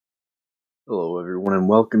Hello, everyone, and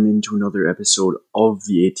welcome into another episode of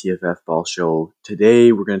the ATFF Ball Show.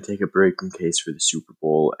 Today, we're going to take a break in case for the Super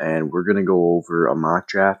Bowl, and we're going to go over a mock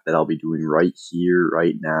draft that I'll be doing right here,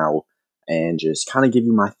 right now, and just kind of give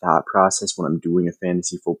you my thought process when I'm doing a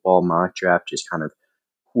fantasy football mock draft, just kind of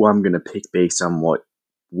who I'm going to pick based on what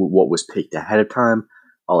was picked ahead of time.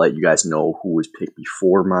 I'll let you guys know who was picked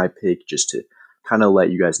before my pick, just to kind of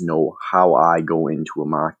let you guys know how I go into a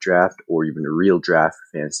mock draft or even a real draft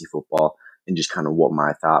for fantasy football, and just kind of what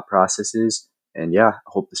my thought process is. And yeah, I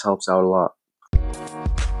hope this helps out a lot.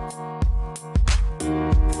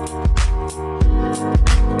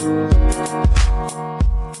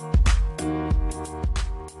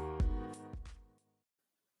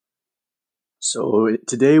 So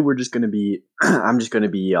today we're just going to be, I'm just going to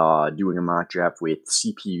be doing a mock draft with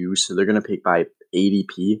CPU. So they're going to pick by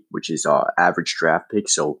ADP, which is average draft pick.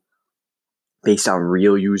 So based on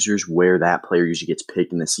real users, where that player usually gets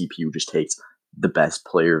picked, and the CPU just takes the best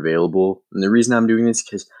player available. And the reason I'm doing this is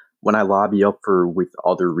because when I lobby up with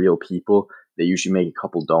other real people, they usually make a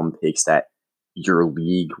couple dumb picks that your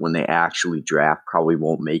league, when they actually draft, probably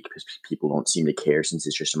won't make because people don't seem to care since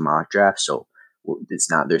it's just a mock draft. So you're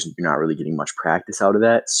not really getting much practice out of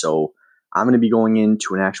that. So I'm going to be going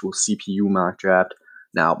into an actual CPU mock draft.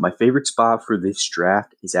 Now, my favorite spot for this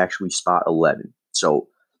draft is actually spot 11. So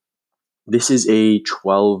this is a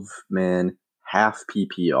 12-man half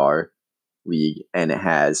PPR league, and it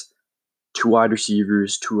has 2 wide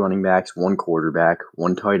receivers, 2 running backs, 1 quarterback,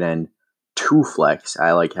 1 tight end, 2 flex.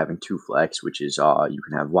 I like having 2 flex, which is you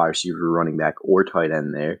can have wide receiver, running back, or tight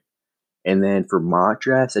end there. And then for mock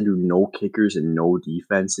drafts, I do no kickers and no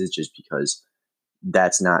defenses, just because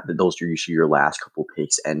those are usually your last couple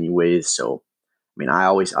picks anyways. So I mean,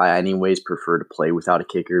 I anyways prefer to play without a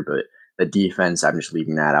kicker, but the defense, I'm just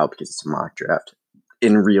leaving that out because it's a mock draft.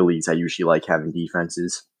 In real leagues, I usually like having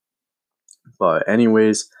defenses. But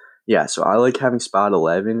anyways, yeah, so I like having spot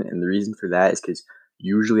 11, and the reason for that is because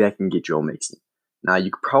usually I can get Joe Mixon. Now,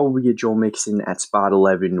 you could probably get Joe Mixon at spot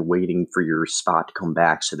 11 waiting for your spot to come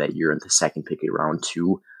back so that you're in the second pick at round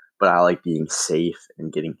 2, but I like being safe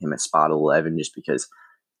and getting him at spot 11 just because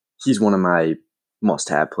he's one of my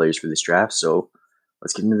must-have players for this draft. So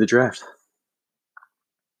let's get into the draft.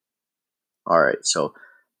 All right, so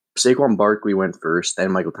Saquon Barkley went first,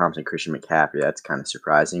 then Michael Thomas, Christian McCaffrey. That's kind of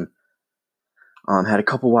surprising. Had a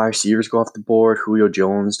couple wide receivers go off the board: Julio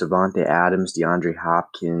Jones, Devontae Adams, DeAndre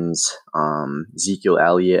Hopkins, Ezekiel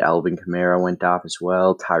Elliott, Alvin Kamara went off as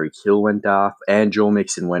well. Tyreek Hill went off, and Joe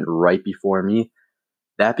Mixon went right before me.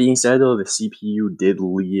 That being said, though, the CPU did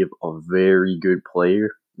leave a very good player.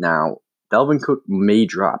 Now, Dalvin Cook may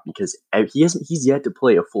drop because he's yet to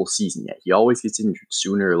play a full season yet. He always gets injured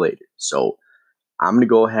sooner or later. So I'm going to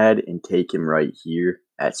go ahead and take him right here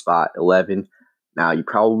at spot 11. Now, you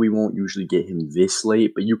probably won't usually get him this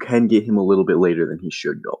late, but you can get him a little bit later than he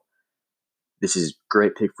should go. This is a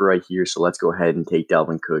great pick for right here, so let's go ahead and take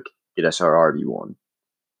Dalvin Cook, get us our RB1.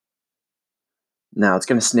 Now, it's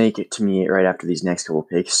going to snake it to me right after these next couple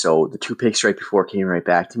picks. So the 2 picks right before came right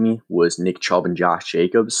back to me was Nick Chubb and Josh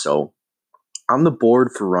Jacobs. So on the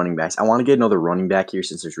board for running backs, I want to get another running back here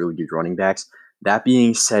since there's really good running backs. That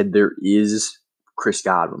being said, there is Chris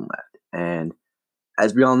Godwin left. And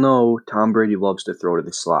as we all know, Tom Brady loves to throw to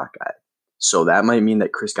the slot guy. So that might mean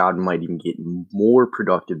that Chris Godwin might even get more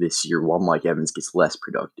productive this year while Mike Evans gets less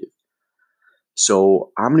productive.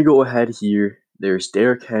 So I'm going to go ahead here. There's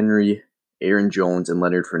Derrick Henry, Aaron Jones, and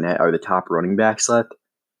Leonard Fournette are the top running backs left.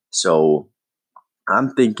 So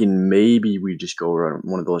I'm thinking maybe we just go run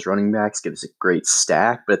one of those running backs, get us a great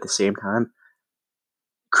stack, but at the same time,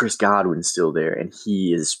 Chris Godwin's still there, and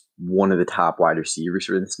he is one of the top wide receivers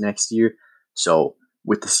for this next year. So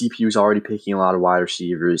with the CPUs already picking a lot of wide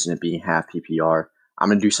receivers and it being half PPR, I'm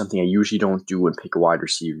going to do something I usually don't do and pick a wide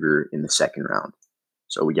receiver in the second round.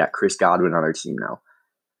 So we got Chris Godwin on our team now.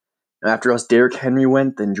 After us, Derrick Henry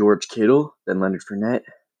went, then George Kittle, then Leonard Fournette,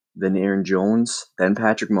 then Aaron Jones, then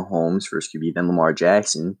Patrick Mahomes, first QB, then Lamar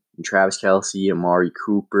Jackson, and Travis Kelce, Amari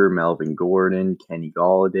Cooper, Melvin Gordon, Kenny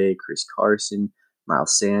Golladay, Chris Carson,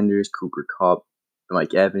 Miles Sanders, Cooper Kupp,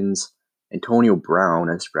 Mike Evans, Antonio Brown,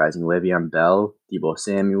 unsurprising, Le'Veon Bell, Deebo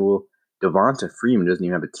Samuel, Devonta Freeman doesn't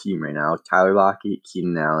even have a team right now, Tyler Lockett,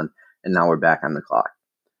 Keenan Allen, and now we're back on the clock.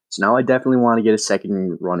 So now I definitely want to get a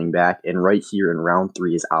second running back, and right here in round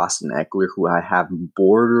 3 is Austin Ekeler, who I have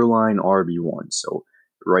borderline RB1, so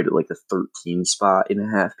right at like the 13 spot in a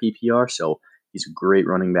half PPR, so he's a great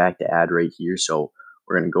running back to add right here, so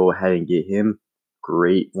we're going to go ahead and get him.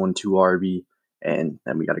 Great 1-2 RB, and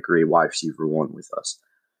then we got a great wide receiver 1 with us.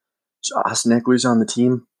 So Austin Ekeler's on the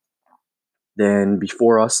team. Then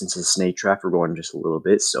before us, since it's snake draft, we're going just a little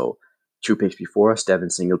bit, so 2 picks before us, Devin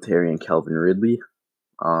Singletary and Calvin Ridley.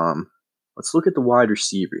 Let's look at the wide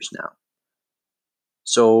receivers now.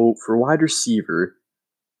 So for wide receiver,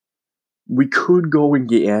 we could go and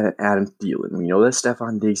get Adam Thielen. We know that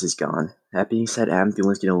Stephon Diggs is gone. That being said, Adam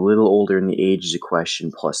Thielen's getting a little older and the age is a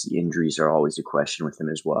question, plus the injuries are always a question with him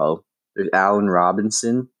as well. There's Allen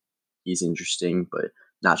Robinson. He's interesting, but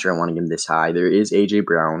not sure I want to get him this high. There is A.J.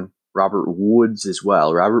 Brown. Robert Woods as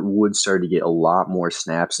well. Robert Woods started to get a lot more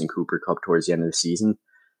snaps than Cooper Kupp towards the end of the season.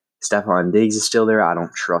 Stephon Diggs is still there. I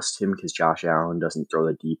don't trust him because Josh Allen doesn't throw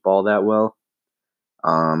the deep ball that well.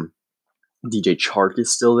 DJ Chark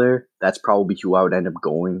is still there. That's probably who I would end up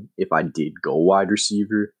going if I did go wide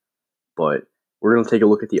receiver. But we're going to take a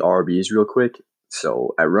look at the RBs real quick.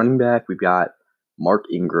 So at running back, we've got Mark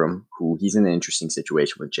Ingram, who he's in an interesting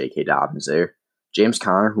situation with J.K. Dobbins there. James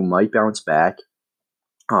Conner, who might bounce back.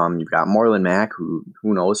 You've got Marlon Mack, who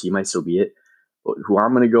knows, he might still be it. But who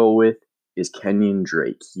I'm going to go with is Kenyon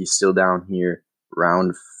Drake. He's still down here,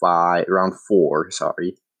 round 4.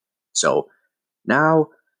 So now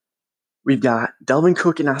we've got Dalvin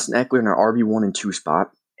Cook and Austin Eckler in our RB1 and 2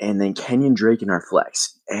 spot, and then Kenyon Drake in our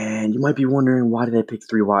flex. And you might be wondering, why did I pick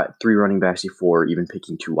three running backs before even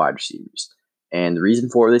picking 2 wide receivers? And the reason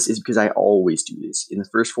for this is because I always do this. In the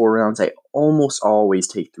first 4 rounds, I almost always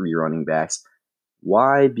take 3 running backs.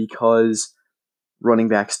 Why? Because running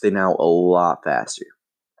backs thin out a lot faster.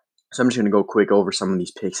 So I'm just going to go quick over some of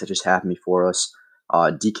these picks that just happened before us.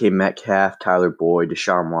 DK Metcalf, Tyler Boyd,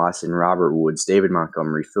 Deshaun Watson, Robert Woods, David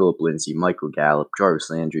Montgomery, Phillip Lindsay, Michael Gallup,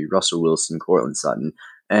 Jarvis Landry, Russell Wilson, Courtland Sutton,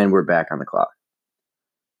 and we're back on the clock.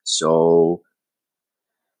 So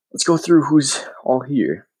let's go through who's all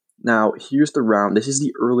here. Now, here's the round. This is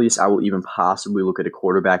the earliest I will even possibly look at a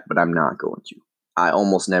quarterback, but I'm not going to. I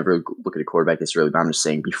almost never look at a quarterback this early, but I'm just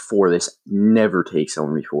saying before this, never take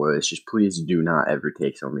someone before this. Just please do not ever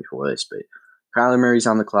take someone before this. But Kyler Murray's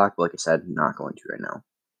on the clock, but like I said, not going to right now.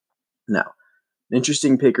 Now, an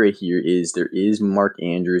interesting pick right here is there is Mark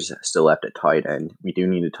Andrews still left at tight end. We do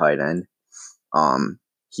need a tight end.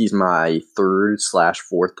 He's my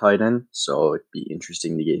 3rd/4th tight end, so it'd be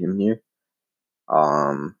interesting to get him here.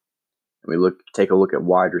 Take a look at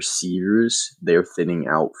wide receivers. They're thinning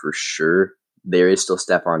out for sure. There is still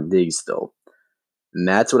Stephon Diggs, though. And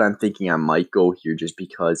that's what I'm thinking I might go here just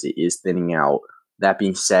because it is thinning out. That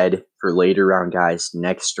being said, for later round guys,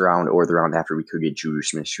 next round or the round after, we could get Juju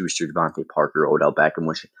Smith-Schuster, Devontae Parker, Odell Beckham,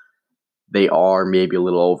 which they are maybe a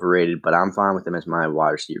little overrated, but I'm fine with them as my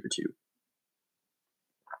wide receiver too.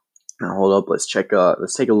 Now hold up, let's take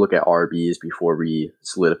a look at RBs before we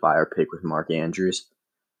solidify our pick with Mark Andrews.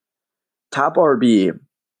 Top RB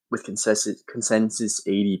with consensus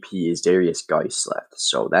ADP is Darius Geis left,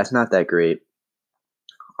 so that's not that great.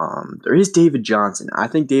 There is David Johnson. I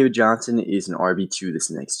think David Johnson is an RB2 this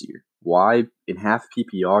next year. Why? In half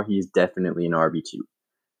PPR, he is definitely an RB2.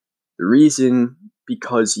 The reason,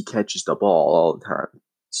 because he catches the ball all the time.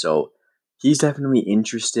 So he's definitely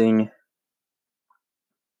interesting.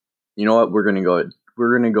 You know what? We're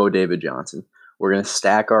gonna go David Johnson. We're gonna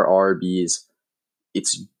stack our RBs.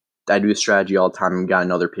 I do a strategy all the time. I've got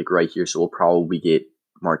another pick right here, so we'll probably get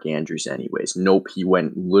Mark Andrews anyways. Nope, he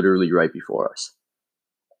went literally right before us.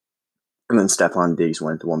 And then Stephon Diggs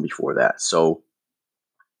went the one before that. So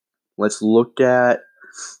let's just look at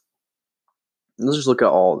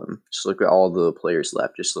all of them. Just look at all the players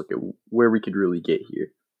left. Just look at where we could really get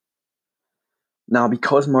here. Now,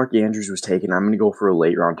 because Mark Andrews was taken, I'm going to go for a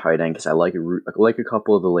late round tight end because I like a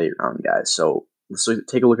couple of the late round guys. So let's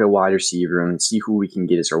take a look at wide receiver and see who we can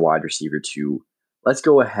get as our wide receiver too. Let's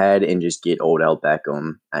go ahead and just get Odell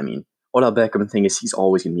Beckham. Odell Beckham, the thing is, he's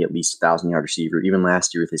always going to be at least a 1,000-yard receiver. Even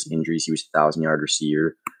last year with his injuries, he was a 1,000-yard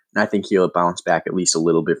receiver. And I think he'll bounce back at least a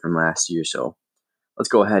little bit from last year. So let's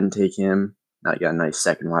go ahead and take him. Now you got a nice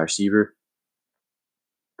second wide receiver.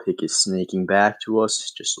 Pick is snaking back to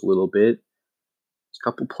us just a little bit. A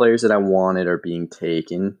couple players that I wanted are being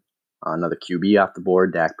taken. Another QB off the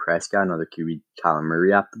board, Dak Prescott. Another QB, Kyler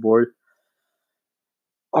Murray off the board.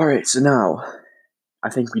 All right, so now I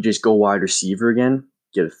think we just go wide receiver again.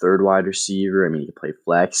 Get a 3rd wide receiver. You can play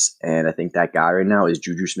flex. And I think that guy right now is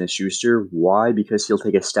Juju Smith-Schuster. Why? Because he'll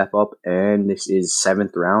take a step up, and this is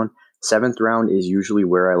 7th round. 7th round is usually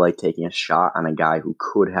where I like taking a shot on a guy who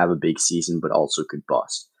could have a big season but also could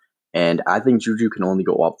bust. And I think Juju can only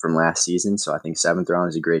go up from last season, so I think 7th round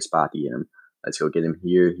is a great spot to get him. Let's go get him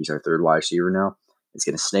here. He's our 3rd wide receiver now. It's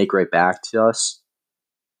going to snake right back to us.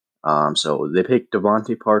 So they picked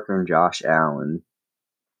Devontae Parker and Josh Allen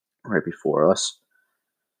right before us.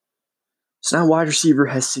 So now wide receiver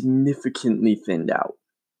has significantly thinned out.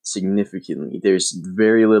 Significantly. There's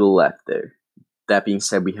very little left there. that being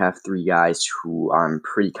said, we have three guys who I'm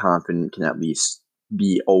pretty confident can at least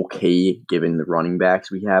be okay given the running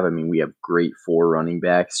backs we have. I mean, we have great 4 running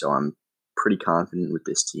backs, so I'm pretty confident with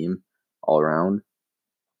this team all around.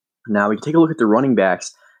 Now we can take a look at the running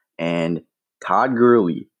backs, and Todd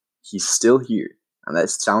Gurley, he's still here. And that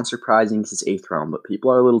sounds surprising because it's 8th round, but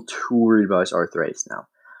people are a little too worried about his arthritis now.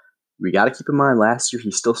 We got to keep in mind last year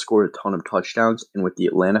he still scored a ton of touchdowns, and with the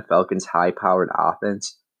Atlanta Falcons' high-powered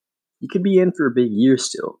offense, he could be in for a big year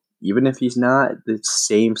still. Even if he's not the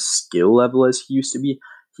same skill level as he used to be,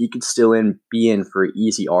 he could still be in for an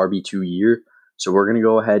easy RB2 year. So we're going to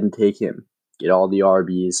go ahead and take him. Get all the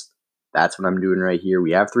RBs. That's what I'm doing right here.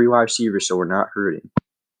 We have 3 wide receivers, so we're not hurting.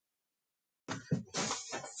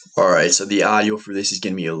 Alright, so the audio for this is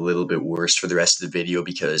going to be a little bit worse for the rest of the video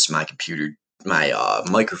because my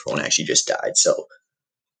microphone actually just died. So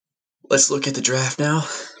let's look at the draft now.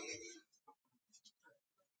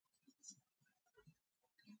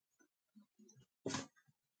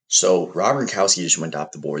 So Rob Gronkowski just went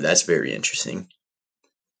off the board. That's very interesting.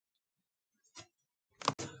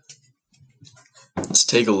 Let's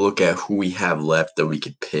take a look at who we have left that we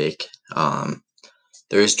could pick.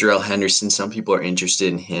 There is Darrell Henderson. Some people are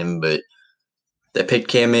interested in him, but they picked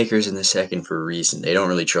Cam Akers in the second for a reason. They don't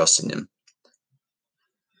really trust in him.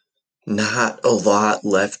 Not a lot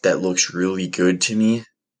left that looks really good to me,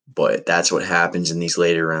 but that's what happens in these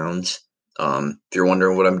later rounds. If you're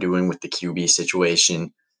wondering what I'm doing with the QB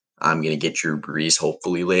situation, I'm going to get Drew Brees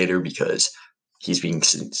hopefully later because he's being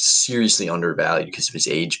seriously undervalued because of his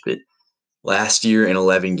age. But last year in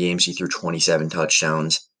 11 games, he threw 27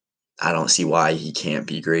 touchdowns. I don't see why he can't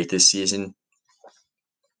be great this season.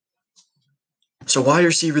 So wide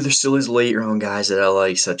receiver, there still is late round guys that I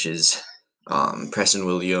like, such as Preston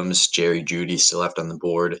Williams, Jerry Jeudy still left on the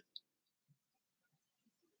board.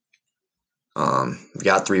 We've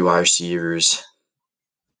got 3 wide receivers.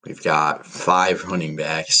 We've got 5 running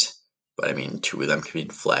backs, but I mean 2 of them could be in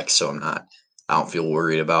flex, so I don't feel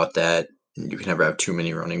worried about that. You can never have too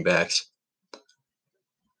many running backs.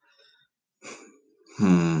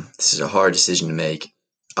 This is a hard decision to make.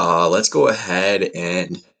 Let's go ahead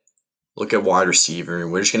and look at wide receiver.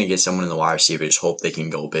 We're just going to get someone in the wide receiver, just hope they can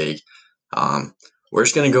go big. We're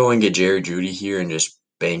just going to go and get Jerry Jeudy here and just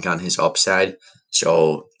bank on his upside.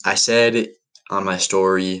 So I said on my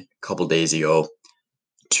story a couple days ago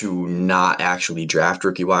to not actually draft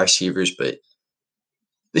rookie wide receivers, but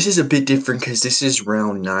this is a bit different because this is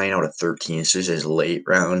round 9 out of 13. So this is late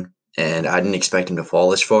round, and I didn't expect him to fall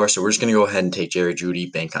this far. So we're just going to go ahead and take Jerry Jeudy,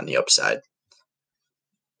 bank on the upside.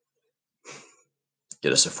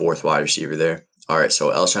 Get us a 4th wide receiver there. All right, so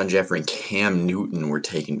Alshon Jeffrey and Cam Newton were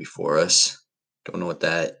taken before us. Don't know what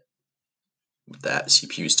that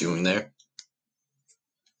CPU is doing there.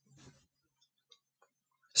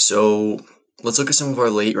 So let's look at some of our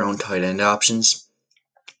late round tight end options.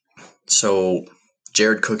 So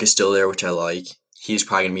Jared Cook is still there, which I like. He's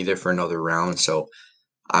probably going to be there for another round, so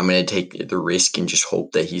I'm going to take the risk and just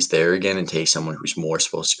hope that he's there again and take someone who's more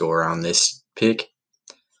supposed to go around this pick.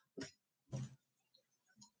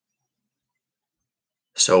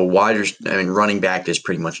 So running back, there's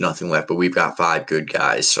pretty much nothing left, but we've got 5 good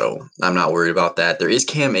guys, so I'm not worried about that. There is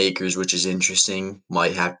Cam Akers, which is interesting.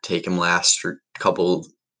 Might have to take him last for a couple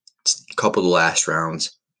of the last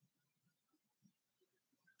rounds.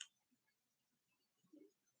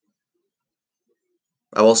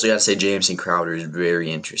 I've also got to say Jamison Crowder is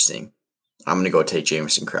very interesting. I'm going to go take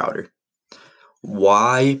Jamison Crowder.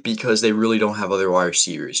 Why? Because they really don't have other wide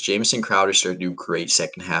receivers. Jamison Crowder started to do great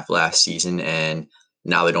second half last season, and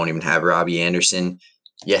now they don't even have Robbie Anderson.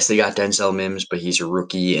 Yes, they got Denzel Mims, but he's a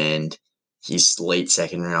rookie, and he's late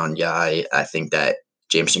second round guy. I think that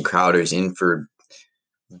Jamison Crowder is in for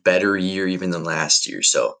a better year even than last year,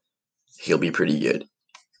 so he'll be pretty good.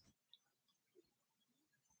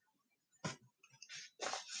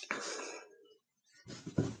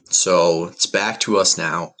 So it's back to us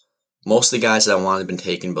now. Most of the guys that I wanted have been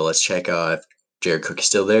taken, but let's check if Jared Cook is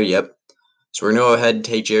still there. Yep. So we're going to go ahead and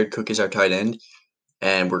take Jared Cook as our tight end,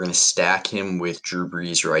 and we're going to stack him with Drew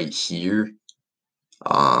Brees right here.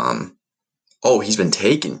 Oh, he's been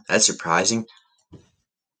taken. That's surprising.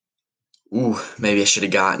 Ooh, maybe I should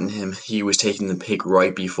have gotten him. He was taking the pick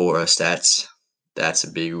right before us. That's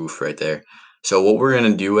a big oof right there. So what we're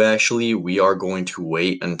going to do, actually, we are going to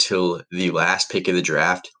wait until the last pick of the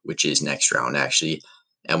draft, which is next round, actually.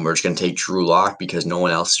 And we're just going to take Drew Lock because no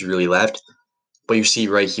one else is really left. But you see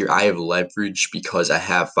right here, I have leverage because I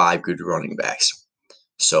have 5 good running backs.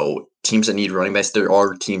 So teams that need running backs, there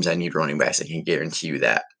are teams that need running backs. I can guarantee you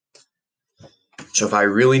that. So if I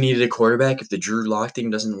really needed a quarterback, if the Drew Lock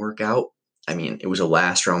thing doesn't work out, I mean, it was a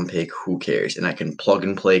last round pick. Who cares? And I can plug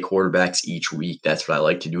and play quarterbacks each week. That's what I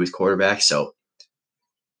like to do with quarterbacks. So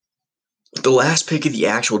the last pick of the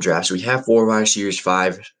actual draft, so we have 4 wide receivers,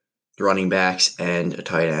 5 running backs, and a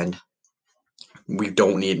tight end. We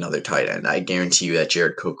don't need another tight end. I guarantee you that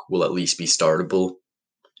Jared Cook will at least be startable.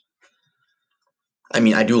 I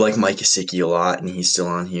mean, I do like Mike Gesicki a lot, and he's still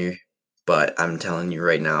on here. But I'm telling you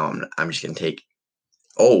right now, I'm just going to take...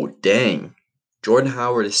 Oh, dang. Jordan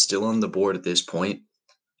Howard is still on the board at this point.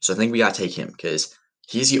 So I think we got to take him because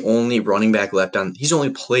he's the only running back left on... He's the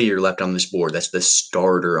only player left on this board that's the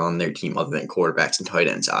starter on their team other than quarterbacks and tight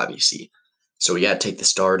ends, obviously. So we got to take the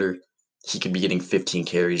starter. He could be getting 15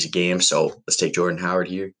 carries a game, so let's take Jordan Howard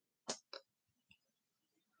here.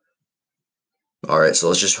 All right, so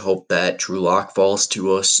let's just hope that Drew Lock falls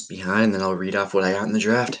to us behind, then I'll read off what I got in the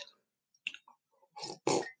draft.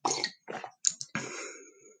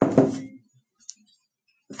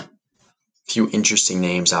 Few interesting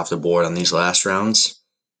names off the board on these last rounds.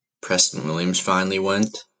 Preston Williams finally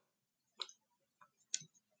went.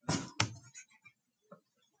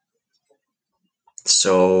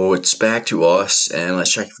 So it's back to us, and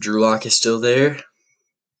let's check if Drew Lock is still there.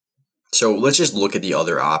 So let's just look at the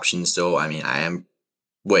other options, though. I mean,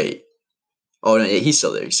 Wait. Oh, no, he's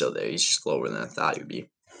still there. He's still there. He's just lower than I thought he would be.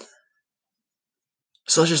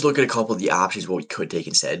 So let's just look at a couple of the options, what we could take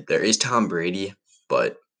instead. There is Tom Brady,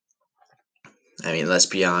 but, I mean, let's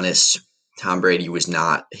be honest. Tom Brady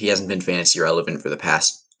he hasn't been fantasy relevant for the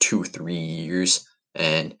past 2-3 years.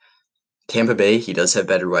 And Tampa Bay, he does have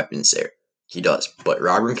better weapons there. He does. But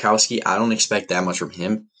Rob Gronkowski, I don't expect that much from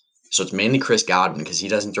him. So it's mainly Chris Godwin because he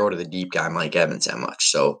doesn't throw to the deep guy Mike Evans that much.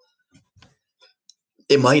 So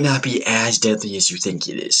it might not be as deadly as you think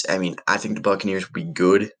it is. I mean, I think the Buccaneers will be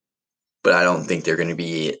good, but I don't think they're going to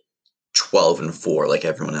be 12-4 like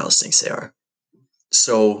everyone else thinks they are.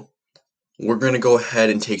 So we're going to go ahead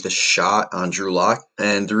and take the shot on Drew Lock.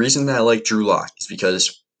 And the reason that I like Drew Lock is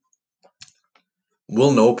because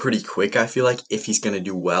we'll know pretty quick, I feel like, if he's going to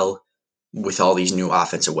do well with all these new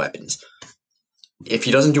offensive weapons. If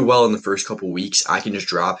he doesn't do well in the first couple weeks, I can just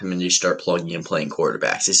drop him and just start plugging and playing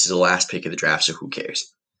quarterbacks. This is the last pick of the draft, so who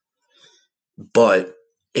cares? But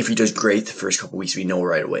if he does great the first couple weeks, we know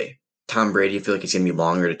right away. Tom Brady, I feel like it's going to be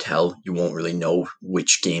longer to tell. You won't really know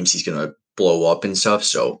which games he's going to blow up and stuff.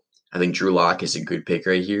 So I think Drew Lock is a good pick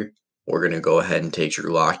right here. We're going to go ahead and take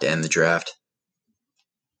Drew Lock to end the draft.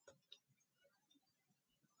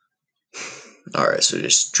 All right, so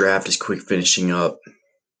this draft is quick finishing up.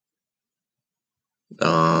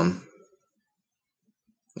 All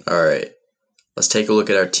right, let's take a look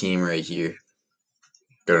at our team right here.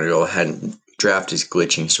 We're going to go ahead and draft is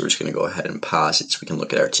glitching, so we're just going to go ahead and pause it so we can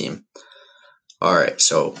look at our team. All right,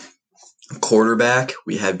 so quarterback,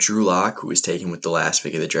 we have Drew Lock, who was taken with the last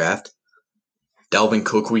pick of the draft. Dalvin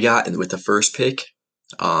Cook we got with the first pick.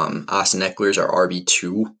 Austin Ekeler is our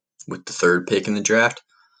RB2 with the third pick in the draft.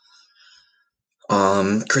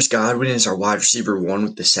 Chris Godwin is our wide receiver 1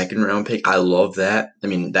 with the second round pick. I love that. I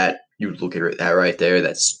mean, that you look at that right there.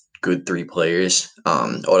 That's good 3 players.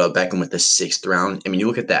 Odell Beckham with the 6th round. I mean, you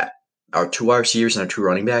look at that. Our 2 wide receivers and our 2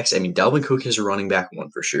 running backs. I mean, Dalvin Cook is a running back 1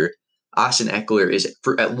 for sure. Austin Ekeler is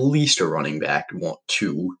for at least a running back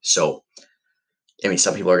 2. So, I mean,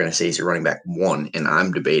 some people are going to say he's a running back 1, and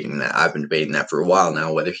I'm debating that. I've been debating that for a while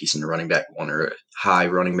now, whether he's in the running back 1 or a high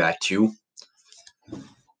running back 2.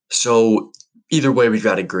 So, either way, we've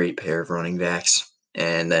got a great pair of running backs.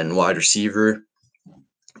 And then wide receiver,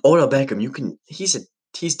 Odell Beckham,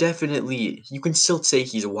 he's definitely, you can still say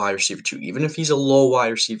he's a wide receiver 2. Even if he's a low wide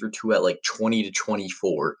receiver 2 at like 20 to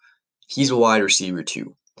 24, he's a wide receiver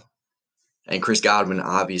 2. And Chris Godwin,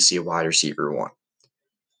 obviously a wide receiver 1.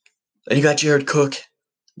 Then you got Jared Cook,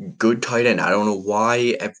 good tight end. I don't know why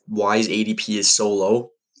his ADP is so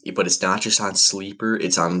low, but it's not just on Sleeper.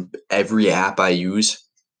 It's on every app I use.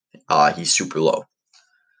 He's super low.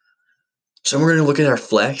 So we're going to look at our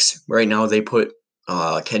flex. Right now they put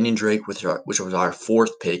Kenyon Drake, which was our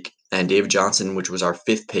 4th pick, and David Johnson, which was our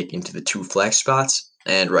 5th pick, into the 2 flex spots.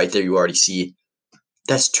 And right there you already see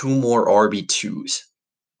that's 2 more RB2s.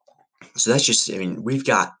 So that's just, I mean, we've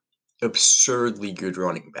got absurdly good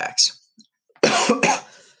running backs.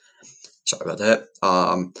 Sorry about that.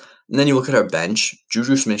 And then you look at our bench,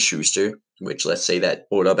 Juju Smith-Schuster, which let's say that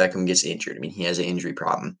Odell Beckham gets injured. I mean, he has an injury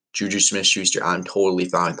problem. Juju Smith-Schuster, I'm totally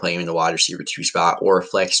fine playing him in the wide receiver 2 spot or a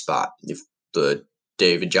flex spot if the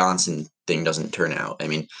David Johnson thing doesn't turn out. I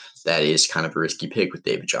mean, that is kind of a risky pick with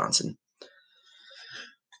David Johnson.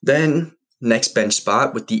 Then, next bench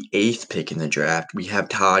spot with the 8th pick in the draft, we have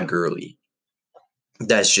Todd Gurley.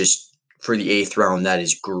 That's just for the 8th round, that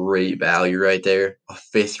is great value right there. A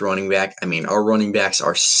 5th running back. I mean, our running backs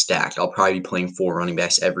are stacked. I'll probably be playing 4 running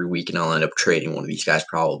backs every week, and I'll end up trading one of these guys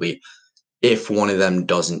probably if one of them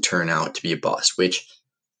doesn't turn out to be a bust, which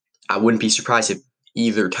I wouldn't be surprised if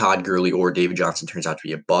either Todd Gurley or David Johnson turns out to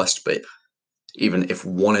be a bust, but even if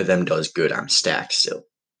one of them does good, I'm stacked still.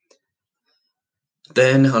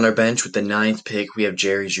 Then on our bench with the 9th pick, we have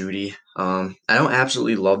Jerry Jeudy. I don't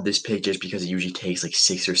absolutely love this pick just because it usually takes like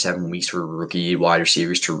 6 or 7 weeks for rookie wide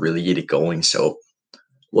receivers to really get it going. So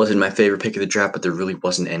wasn't my favorite pick of the draft, but there really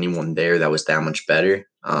wasn't anyone there that was that much better.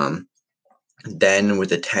 Then with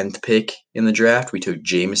the 10th pick in the draft, we took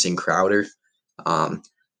Jamison Crowder.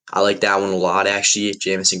 I like that one a lot, actually.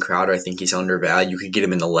 Jamison Crowder, I think he's undervalued. You could get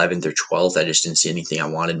him in the 11th or 12th. I just didn't see anything I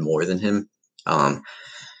wanted more than him.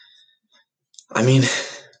 I mean,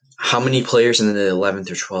 how many players in the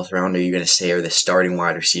 11th or 12th round are you going to say are the starting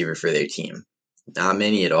wide receiver for their team? Not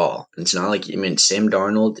many at all. It's not like, I mean, Sam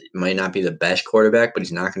Darnold might not be the best quarterback, but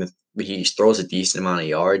he throws a decent amount of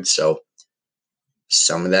yards. So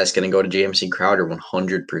some of that's going to go to Jamison Crowder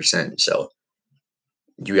 100%. So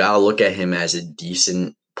you got to look at him as a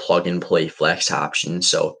decent plug and play flex option.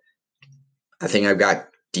 So I think I've got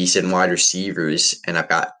decent wide receivers and I've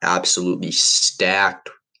got absolutely stacked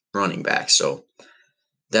running backs. So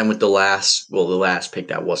then with the last pick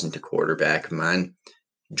that wasn't a quarterback of mine,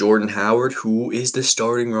 Jordan Howard, who is the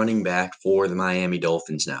starting running back for the Miami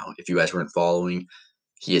Dolphins now. If you guys weren't following,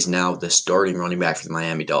 he is now the starting running back for the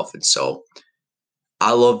Miami Dolphins. So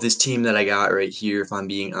I love this team that I got right here, if I'm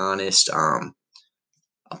being honest.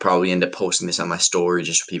 I'll probably end up posting this on my story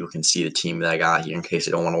just so people can see the team that I got here in case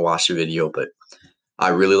they don't want to watch the video. But I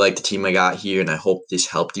really like the team I got here, and I hope this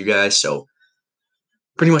helped you guys. So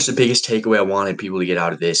pretty much the biggest takeaway I wanted people to get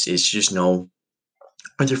out of this is just know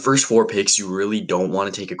with your first 4 picks, you really don't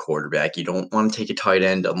want to take a quarterback. You don't want to take a tight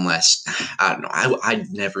end unless, I don't know, I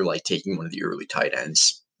never like taking one of the early tight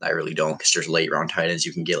ends. I really don't, because there's late round tight ends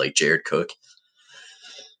you can get like Jared Cook.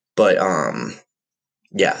 But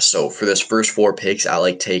yeah, so for those first 4 picks, I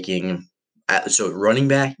like taking so running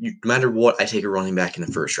back, no matter what, I take a running back in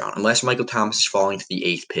the first round. Unless Michael Thomas is falling to the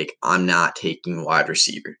 8th pick, I'm not taking wide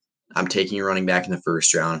receiver. I'm taking a running back in the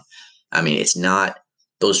first round. I mean, it's not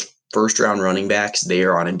those first round running backs, they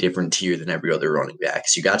are on a different tier than every other running back.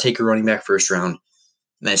 So you got to take a running back first round.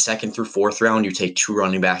 And then 2nd through 4th round, you take 2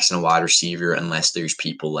 running backs and a wide receiver unless there's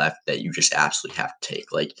people left that you just absolutely have to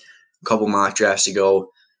take. Like a couple mock drafts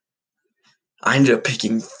ago, I ended up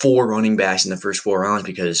picking 4 running backs in the first 4 rounds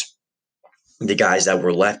because the guys that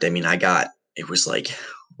were left, I mean, I'm trying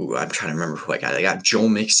to remember who I got. I got Joe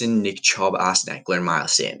Mixon, Nick Chubb, Austin Eckler,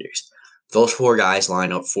 Miles Sanders. If those 4 guys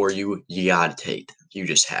line up for you, you got to take them. You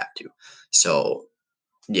just have to. So,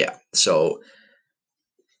 yeah. So,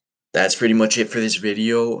 that's pretty much it for this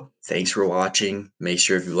video. Thanks for watching. Make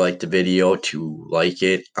sure if you liked the video to like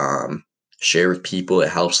it. Share with people. It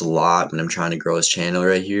helps a lot when I'm trying to grow this channel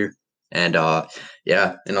right here. And,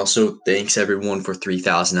 yeah. And also, thanks everyone for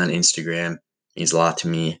 3,000 on Instagram. Means a lot to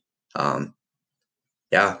me.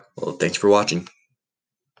 Yeah. Well, thanks for watching.